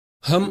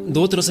हम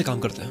दो तरह से काम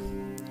करते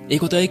हैं।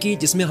 एक होता है कि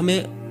जिसमें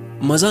हमें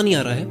मज़ा नहीं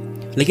आ रहा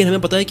है, लेकिन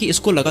हमें पता है कि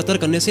इसको लगातार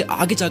करने से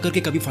आगे जाकर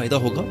के कभी फ़ायदा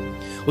होगा।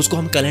 उसको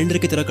हम कैलेंडर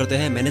की तरह करते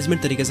हैं,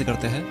 मैनेजमेंट तरीके से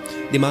करते हैं।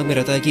 दिमाग में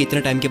रहता है कि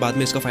इतने टाइम के बाद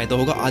में इसका फ़ायदा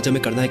होगा, आज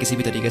हमें करना है किसी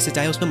भी तरीके से,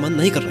 चाहे उसमें मन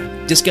नहीं कर रहा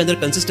है। जिसके अंदर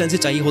कंसिस्टेंसी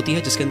चाहिए होती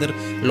है, जिसके अंदर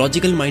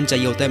लॉजिकल माइंड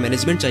चाहिए होता है,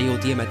 मैनेजमेंट चाहिए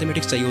होती है,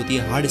 मैथमेटिक्स चाहिए होती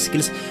है, हार्ड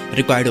स्किल्स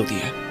रिक्वायर्ड होती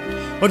है।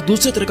 और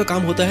दूसरे तरह का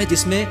काम होता है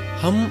जिसमें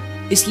हम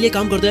इसलिए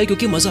काम करते हैं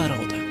क्योंकि मज़ा आ रहा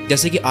होता है।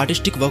 जैसे कि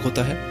आर्टिस्टिक वर्क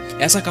होता है,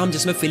 ऐसा काम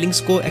जिसमें फीलिंग्स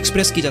को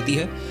एक्सप्रेस की जाती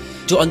है,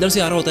 जो अंदर से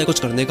आ रहा होता है कुछ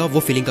करने का, वो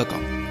फीलिंग का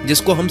काम,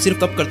 जिसको हम सिर्फ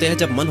तब करते हैं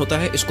जब मन होता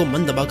है। इसको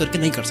मन दबा करके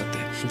नहीं कर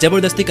सकते,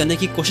 जबरदस्ती करने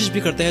की कोशिश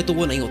भी करते हैं तो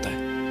वो नहीं होता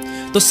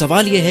है। तो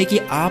सवाल यह है कि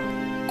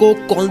आपको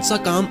कौन सा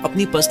काम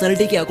अपनी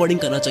पर्सनैलिटी के अकॉर्डिंग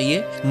करना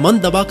चाहिए, मन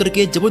दबा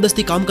करके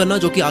जबरदस्ती काम करना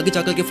जो कि आगे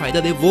जाकर के फायदा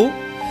दे वो,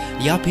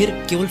 या फिर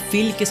केवल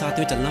फील के साथ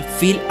में चलना,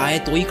 फील आए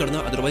तो ही करना,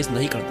 अदरवाइज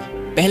नहीं करना।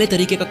 पहले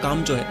तरीके का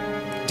काम जो है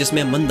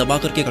जिसमें मन दबा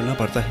करके करना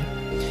पड़ता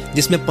है,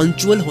 जिसमें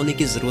पंक्चुअल होने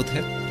की ज़रूरत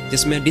है,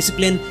 जिसमें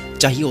डिसिप्लिन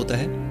चाहिए होता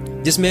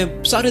है,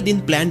 जिसमें सारे दिन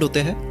प्लान्ड होते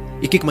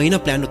हैं, एक एक महीना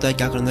प्लान होता है,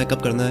 क्या करना है,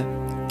 कब करना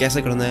है,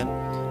 कैसे करना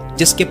है,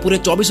 जिसके पूरे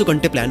 24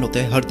 घंटे प्लान होते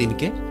हैं हर दिन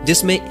के,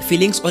 जिसमें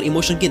फीलिंग्स और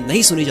इमोशन की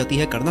नहीं सुनी जाती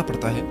है, करना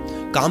पड़ता है,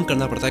 काम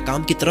करना पड़ता है,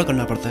 काम की तरह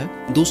करना पड़ता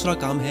है। दूसरा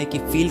काम है कि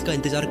फील का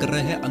इंतजार कर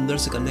रहे हैं, अंदर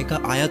से करने का,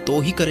 आया तो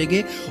ही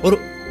करेंगे, और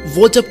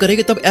वो जब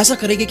करेंगे तब ऐसा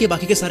करेंगे कि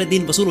बाकी के सारे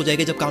दिन वसूल हो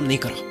जाएंगे जब काम नहीं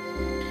करा।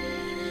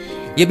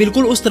 ये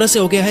बिल्कुल उस तरह से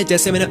हो गया है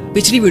जैसे मैंने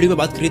पिछली वीडियो में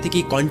बात करी थी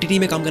कि क्वांटिटी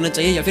में काम करना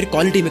चाहिए या फिर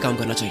क्वालिटी में काम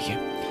करना चाहिए।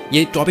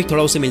 ये टॉपिक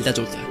थोड़ा उससे मिलता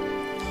जुलता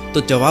है।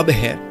 तो जवाब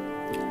है,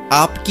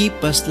 आपकी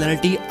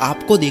पर्सनैलिटी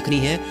आपको देखनी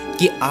है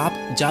कि आप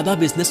ज़्यादा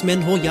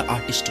बिजनेसमैन हो या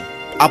आर्टिस्ट हो,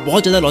 आप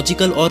बहुत ज़्यादा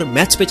लॉजिकल और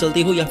मैथ्स पे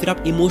चलते हो या फिर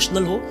आप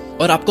इमोशनल हो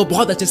और आपको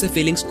बहुत अच्छे से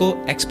फीलिंग्स को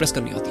एक्सप्रेस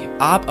करनी होती है।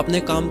 आप अपने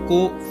काम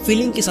को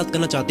फीलिंग के साथ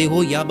करना चाहते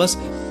हो या बस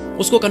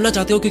उसको करना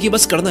चाहते हो क्योंकि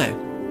बस करना है,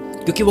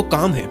 क्योंकि वो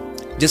काम है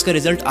जिसका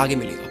रिजल्ट आगे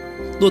मिलेगा।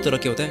 दो तरह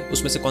के होता है,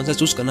 उसमें से कौन सा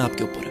चूज करना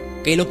आपके ऊपर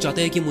है। कई लोग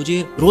चाहते हैं कि मुझे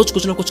रोज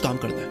कुछ ना कुछ काम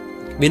करना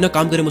है, बिना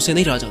काम करे मुझसे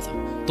नहीं रहा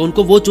जाता, तो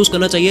उनको वो चूज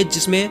करना चाहिए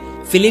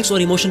जिसमें फीलिंग्स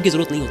और इमोशन की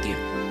जरूरत नहीं होती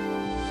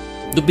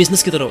है, जो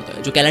बिजनेस की तरह होता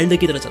है, जो कैलेंडर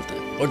की तरह चलता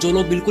है। और जो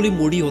लोग बिल्कुल ही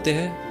मूडी होते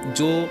हैं,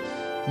 जो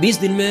 20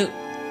 दिन में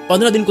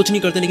 15 दिन कुछ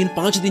नहीं करते लेकिन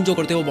 5 दिन जो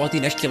करते हैं वो बहुत ही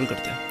नेक्स्ट लेवल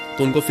करते हैं,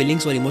 तो उनको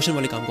फीलिंग्स और इमोशन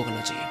वाले काम को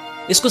करना चाहिए।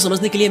 इसको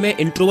समझने के लिए मैं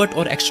इंट्रोवर्ट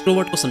और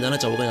एक्सट्रोवर्ट को समझाना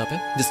चाहूंगा यहाँ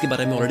पे, जिसके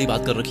बारे में ऑलरेडी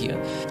बात कर रखी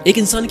है। एक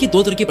इंसान की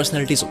दो तरह की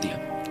पर्सनैलिटीज होती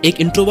है, एक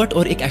इंट्रोवर्ट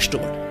और एक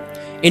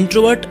एक्सट्रोवर्ट।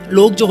 इंट्रोवर्ट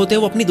लोग जो होते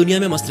हैं वो अपनी दुनिया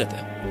में मस्त रहते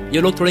हैं।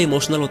 ये लोग थोड़े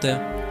इमोशनल होते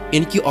हैं,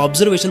 इनकी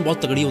ऑब्जर्वेशन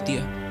बहुत तगड़ी होती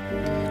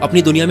है,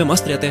 अपनी दुनिया में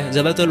मस्त रहते हैं।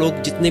 ज़्यादातर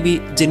लोग जितने भी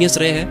जीनियस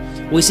रहे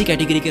हैं वो इसी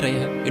कैटेगरी के रहे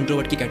हैं,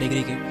 इंट्रोवर्ट की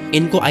कैटेगरी के।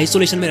 इनको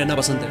आइसोलेशन में रहना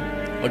पसंद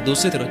है। और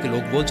दूसरे तरह के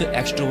लोग वो जो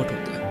एक्सट्रोवर्ट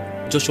होते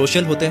हैं, जो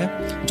सोशल होते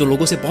हैं, जो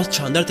लोगों से बहुत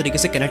शानदार तरीके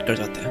से कनेक्ट कर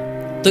जाते हैं।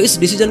 तो इस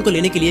डिसीजन को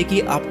लेने के लिए कि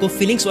आपको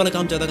फीलिंग्स वाला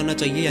काम ज़्यादा करना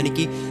चाहिए, यानी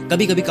कि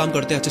कभी कभी काम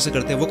करते हैं अच्छे से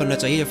करते हैं वो करना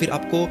चाहिए, या फिर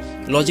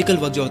आपको लॉजिकल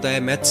वर्क जो होता है,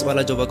 मैथ्स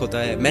वाला जो वर्क होता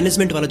है,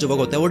 मैनेजमेंट वाला जो वर्क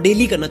होता है वो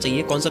डेली करना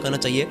चाहिए, कौन सा करना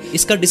चाहिए।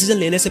 इसका डिसीजन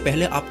लेने से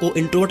पहले आपको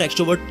इंट्रोवर्ट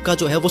एक्सट्रोवर्ट का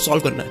जो है वो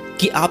सॉल्व करना है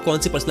कि आप कौन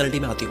सी पर्सनैलिटी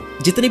में आती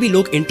हो। जितने भी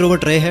लोग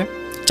इंट्रोवर्ट रहे हैं,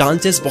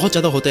 चांसेस बहुत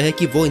ज़्यादा होते हैं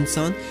कि वो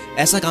इंसान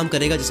ऐसा काम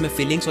करेगा जिसमें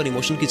फीलिंग्स और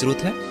इमोशन की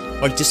जरूरत है,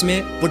 और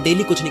जिसमें वो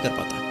डेली कुछ नहीं कर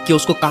पाता, कि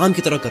उसको काम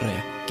की तरह कर रहे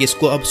हैं कि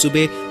इसको अब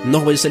सुबह 9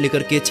 बजे से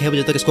लेकर के 6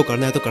 बजे तक इसको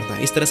करना है तो करना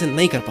है, इस तरह से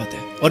नहीं कर पाते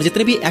हैं। और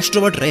जितने भी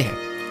एक्सट्रोवर्ट रहे हैं,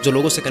 जो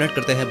लोगों से कनेक्ट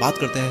करते हैं, बात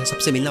करते हैं,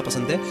 सबसे मिलना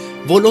पसंद है,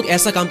 वो लोग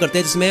ऐसा काम करते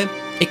हैं जिसमें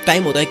एक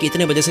टाइम होता है कि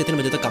इतने बजे से इतने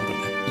बजे तक काम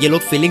करना है। ये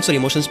लोग फीलिंग्स और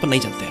इमोशंस पर नहीं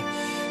चलते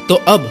हैं। तो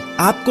अब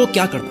आपको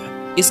क्या करना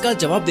है, इसका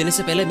जवाब देने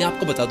से पहले मैं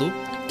आपको बता दूं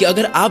कि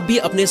अगर आप भी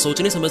अपने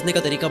सोचने समझने का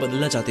तरीका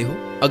बदलना चाहते हो,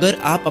 अगर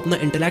आप अपना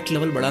इंटेलेक्ट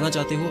लेवल बढ़ाना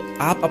चाहते हो,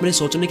 आप अपने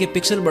सोचने के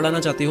पिक्सल बढ़ाना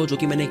चाहते हो, जो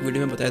कि मैंने एक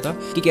वीडियो में बताया था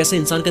कि कैसे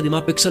इंसान का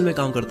दिमाग पिक्सल में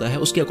काम करता है,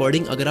 उसके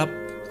अकॉर्डिंग अगर आप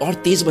और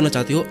तेज बनना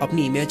चाहते हो,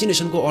 अपनी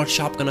इमेजिनेशन को और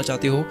शार्प करना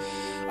चाहते हो,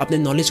 अपने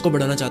नॉलेज को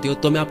बढ़ाना चाहते हो,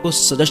 तो मैं आपको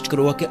सजेस्ट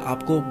करूंगा कि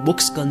आपको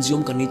बुक्स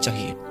कंज्यूम करनी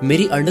चाहिए।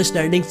 मेरी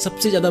अंडरस्टैंडिंग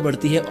सबसे ज्यादा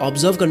बढ़ती है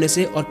ऑब्जर्व करने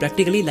से और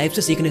प्रैक्टिकली लाइफ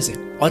से सीखने से।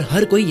 और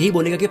हर कोई यही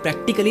बोलेगा कि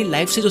प्रैक्टिकली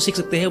लाइफ से जो सीख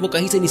सकते हैं वो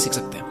कहीं से नहीं सीख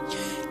सकते,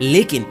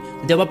 लेकिन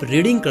जब आप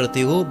रीडिंग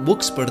करते हो,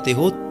 बुक्स पढ़ते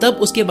हो, तब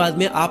उसके बाद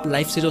में आप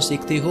लाइफ से जो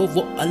सीखते हो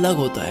वो अलग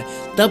होता है,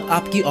 तब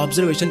आपकी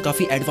ऑब्जर्वेशन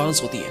काफी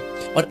एडवांस होती है।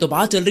 और तो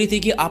बात चल रही थी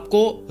कि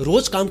आपको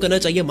रोज काम करना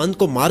चाहिए मन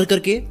को मार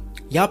करके,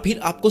 या फिर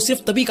आपको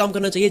सिर्फ तभी काम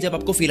करना चाहिए जब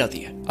आपको फील आती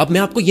है। अब मैं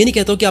आपको ये नहीं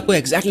कहता हूं कि आपको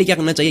एग्जैक्टली क्या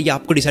करना चाहिए या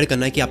आपको डिसाइड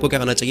करना है कि आपको क्या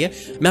करना चाहिए।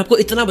 मैं आपको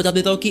इतना बता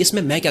देता हूं कि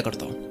इसमें मैं क्या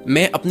करता हूं।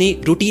 मैं अपनी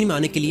रूटीन में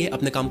आने के लिए,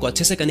 अपने काम को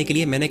अच्छे से करने के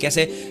लिए मैंने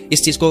कैसे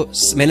इस चीज को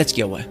मैनेज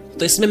किया हुआ है।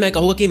 तो इसमें मैं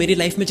कहूंगा कि मेरी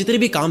लाइफ में जितने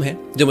भी काम है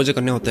जो मुझे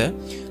करने होते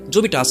हैं,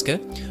 जो भी टास्क है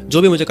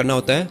जो भी मुझे करना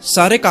होता है,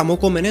 सारे कामों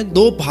को मैंने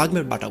 2 भाग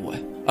में बांटा हुआ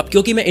है। अब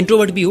क्योंकि मैं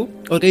इंट्रोवर्ट भी हूँ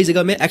और कई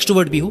जगह मैं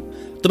एक्सट्रोवर्ट भी हूँ,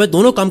 तो मैं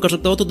दोनों काम कर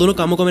सकता हूँ, तो दोनों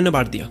कामों को मैंने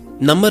बांट दिया।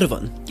 Number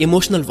 1,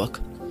 emotional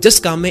work. जिस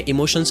काम में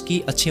इमोशंस की,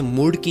 अच्छे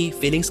मूड की,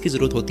 फीलिंग्स की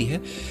जरूरत होती है,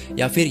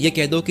 या फिर ये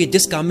कह दो कि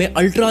जिस काम में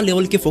अल्ट्रा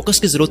लेवल के फोकस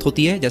की जरूरत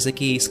होती है, जैसे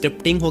कि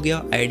स्क्रिप्टिंग हो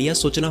गया, आइडिया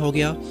सोचना हो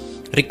गया,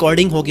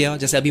 रिकॉर्डिंग हो गया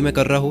जैसे अभी मैं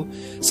कर रहा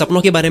हूँ,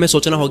 सपनों के बारे में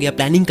सोचना हो गया,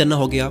 प्लानिंग करना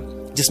हो गया,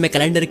 जिसमें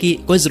कैलेंडर की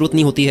कोई ज़रूरत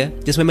नहीं होती है,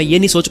 जिसमें मैं ये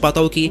नहीं सोच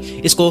पाता हूँ कि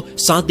इसको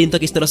 7 दिन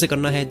तक इस तरह से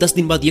करना है, 10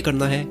 दिन बाद ये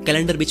करना है।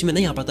 कैलेंडर बीच में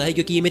नहीं आ पाता है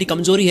क्योंकि ये मेरी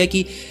कमजोरी है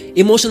कि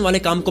इमोशन वाले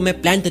काम को मैं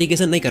प्लान तरीके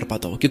से नहीं कर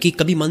पाता हूँ, क्योंकि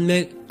कभी मन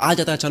में आ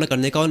जाता है अचानक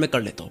करने का और मैं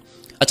कर लेता हूँ।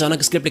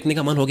 अचानक स्क्रिप्ट लिखने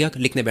का मन हो गया,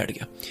 लिखने बैठ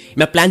गया।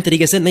 मैं प्लान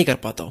तरीके से नहीं कर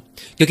पाता हूँ,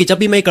 क्योंकि जब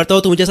भी मैं करता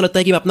हूँ तो मुझे ऐसा लगता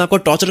है कि मैं अपने आप को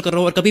टॉर्चर कर रहा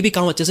हूँ और कभी भी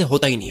काम अच्छे से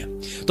होता ही नहीं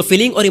है। तो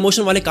फीलिंग और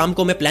इमोशन वाले काम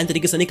को मैं प्लान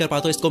तरीके से नहीं कर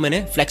पाता हूँ। इसको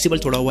मैंने फ्लेक्सिबल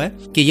छोड़ा हुआ है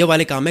कि ये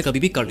वाले काम मैं कभी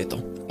भी कर लेता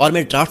हूँ और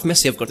मैं ड्राफ्ट में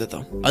सेव कर देता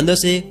हूँ। अंदर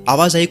से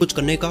आवाज आई कुछ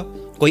करने का,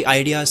 कोई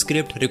आइडिया,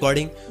 स्क्रिप्ट,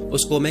 रिकॉर्डिंग,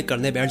 उसको मैं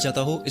करने बैठ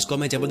जाता हूँ। इसको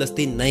मैं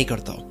जबरदस्ती नहीं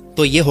करता हूँ।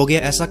 तो ये हो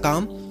गया ऐसा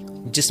काम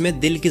जिसमें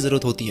दिल की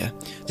जरूरत होती है,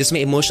 जिसमें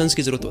इमोशंस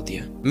की जरूरत होती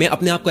है। मैं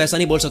अपने आप को ऐसा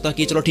नहीं बोल सकता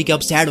कि चलो ठीक है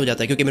अब सैड हो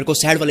जाता है क्योंकि मेरे को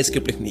सैड वाली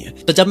स्क्रिप्ट लिखनी है।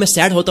 तो जब मैं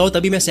सैड होता हूँ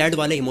तभी मैं सैड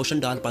वाले इमोशन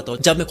डाल पाता हूँ,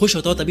 जब मैं खुश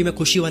होता हूँ तभी मैं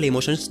खुशी वाले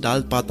इमोशंस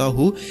डाल पाता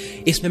हूँ।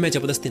 इसमें मैं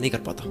जबरदस्ती नहीं कर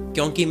पाता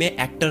क्योंकि मैं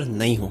एक्टर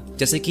नहीं हूँ।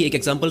 जैसे कि एक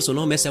एग्जाम्पल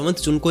सुनो, मैं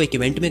 7 जून को एक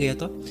इवेंट में गया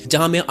था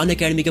जहां मैं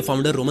अनअकैडमी के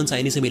फाउंडर रोमन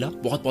साइनी से मिला।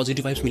 बहुत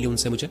पॉजिटिव वाइब्स मिली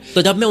उनसे मुझे।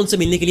 तो जब मैं उनसे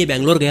मिलने के लिए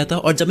बैंगलोर गया था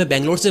और जब मैं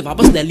बैंगलोर से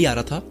वापस दिल्ली आ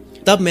रहा था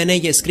तब मैंने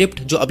ये स्क्रिप्ट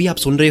जो अभी आप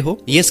सुन रहे हो,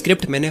 ये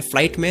स्क्रिप्ट मैंने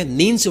फ्लाइट में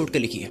नींद से उठ के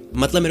लिखी है।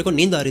 मतलब मेरे को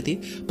नींद आ रही थी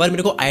पर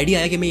मेरे को आइडिया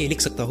आया कि मैं ये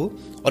लिख सकता हूँ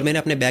और मैंने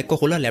अपने बैग को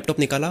खोला, लैपटॉप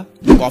निकाला,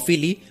 कॉफी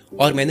ली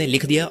और मैंने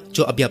लिख दिया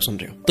जो अभी आप सुन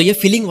रहे हो। तो ये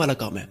फीलिंग वाला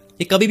काम है,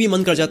 ये कभी भी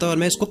मन कर जाता है और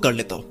मैं इसको कर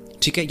लेता हूँ।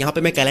 ठीक है, यहाँ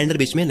पे मैं कैलेंडर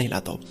बीच में नहीं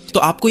लाता हूँ। तो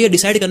आपको ये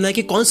डिसाइड करना है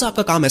कि कौन सा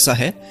आपका काम ऐसा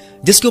है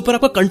जिसके ऊपर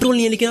आपका कंट्रोल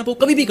नहीं है लेकिन आप वो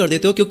कभी भी कर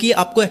देते हो क्योंकि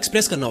आपको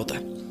एक्सप्रेस करना होता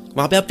है।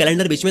 वहां पे आप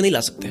कैलेंडर बीच में नहीं ला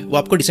सकते, वो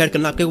आपको डिसाइड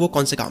करना आपके वो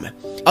कौन से काम है।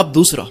 अब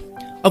दूसरा,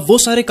 अब वो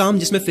सारे काम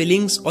जिसमें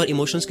फीलिंग्स और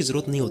इमोशंस की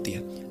जरूरत नहीं होती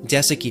है,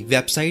 जैसे कि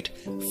वेबसाइट,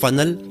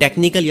 फनल,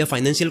 टेक्निकल या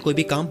फाइनेंशियल कोई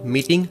भी काम,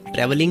 मीटिंग,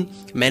 ट्रैवलिंग,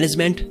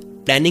 मैनेजमेंट,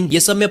 प्लानिंग, ये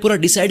सब मैं पूरा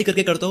डिसाइड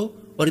करके करता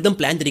हूँ और एकदम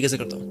प्लान तरीके से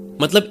करता हूँ।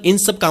 मतलब इन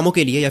सब कामों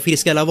के लिए या फिर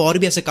इसके अलावा और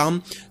भी ऐसे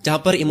काम जहां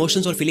पर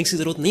इमोशंस और फीलिंग्स की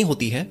जरूरत नहीं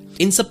होती है,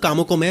 इन सब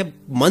कामों को मैं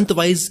मंथ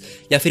वाइज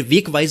या फिर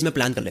वीक वाइज में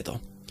प्लान कर लेता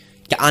हूँ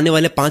कि आने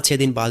वाले 5-6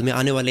 दिन बाद में,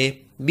 आने वाले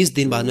 20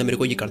 दिन बाद में मेरे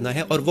को ये करना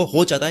है और वो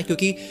हो जाता है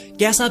क्योंकि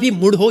कैसा भी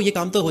मूड हो ये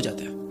काम तो हो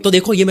जाता है। तो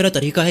देखो ये मेरा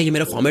तरीका है, ये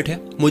मेरा फॉर्मेट है।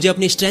 मुझे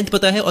अपनी स्ट्रेंथ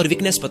पता है और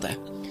वीकनेस पता है,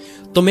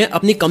 तो मैं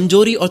अपनी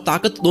कमजोरी और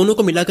ताकत दोनों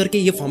को मिला करके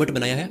ये फॉर्मेट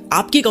बनाया है।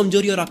 आपकी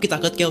कमजोरी और आपकी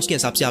ताकत क्या है उसके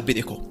हिसाब से आप भी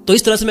देखो। तो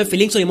इस तरह से मैं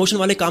फीलिंग्स और इमोशन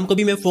वाले काम को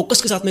भी मैं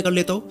फोकस के साथ में कर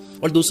लेता हूँ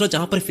और दूसरा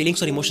जहां पर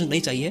फीलिंग्स और इमोशन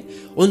नहीं चाहिए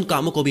उन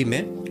कामों को भी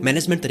मैं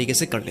मैनेजमेंट तरीके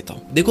से कर लेता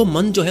हूँ। देखो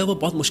मन जो है वो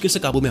बहुत मुश्किल से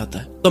काबू में आता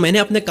है, तो मैंने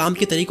अपने काम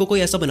के तरीकों को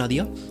ऐसा बना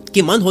दिया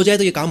कि मन हो जाए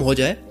तो ये काम हो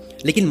जाए,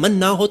 लेकिन मन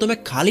ना हो तो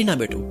मैं खाली ना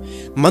बैठूं।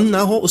 मन ना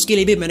हो उसके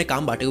लिए भी मैंने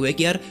काम बांटे हुए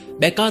कि यार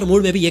बेकार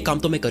मूड में भी ये काम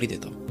तो मैं कर ही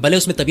देता हूं, भले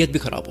उसमें तबीयत भी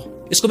खराब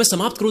हो। इसको मैं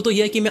समाप्त करूं तो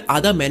यह है कि मैं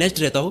आधा मैनेज्ड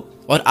रहता हूं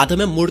और आधा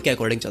मैं मूड के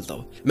अकॉर्डिंग चलता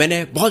हूं।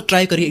 मैंने बहुत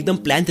ट्राई करी एकदम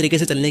प्लान तरीके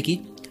से चलने की,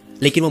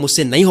 लेकिन वो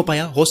मुझसे नहीं हो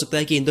पाया। हो सकता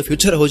है कि इन द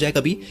फ्यूचर हो जाए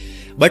कभी,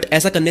 बट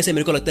ऐसा करने से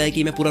मेरे को लगता है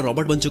कि मैं पूरा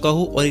रॉबोट बन चुका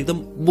हूँ और एकदम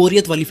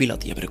बोरियत वाली फील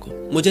आती है मेरे को।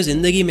 मुझे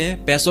जिंदगी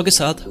में पैसों के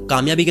साथ,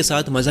 कामयाबी के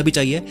साथ मजा भी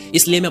चाहिए,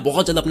 इसलिए मैं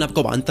बहुत ज्यादा अपने आप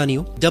को बांधता नहीं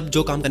हूँ। जब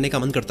जो काम करने का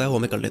मन करता है वो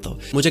मैं कर लेता हूँ।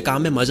 मुझे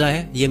काम में मजा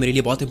है, ये मेरे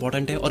लिए बहुत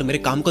इंपॉर्टेंट है और मेरे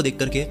काम को देख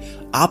करके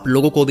आप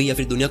लोगों को भी या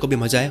फिर दुनिया को भी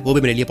मजा है, वो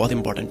भी मेरे लिए बहुत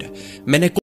इंपॉर्टेंट है। मैंने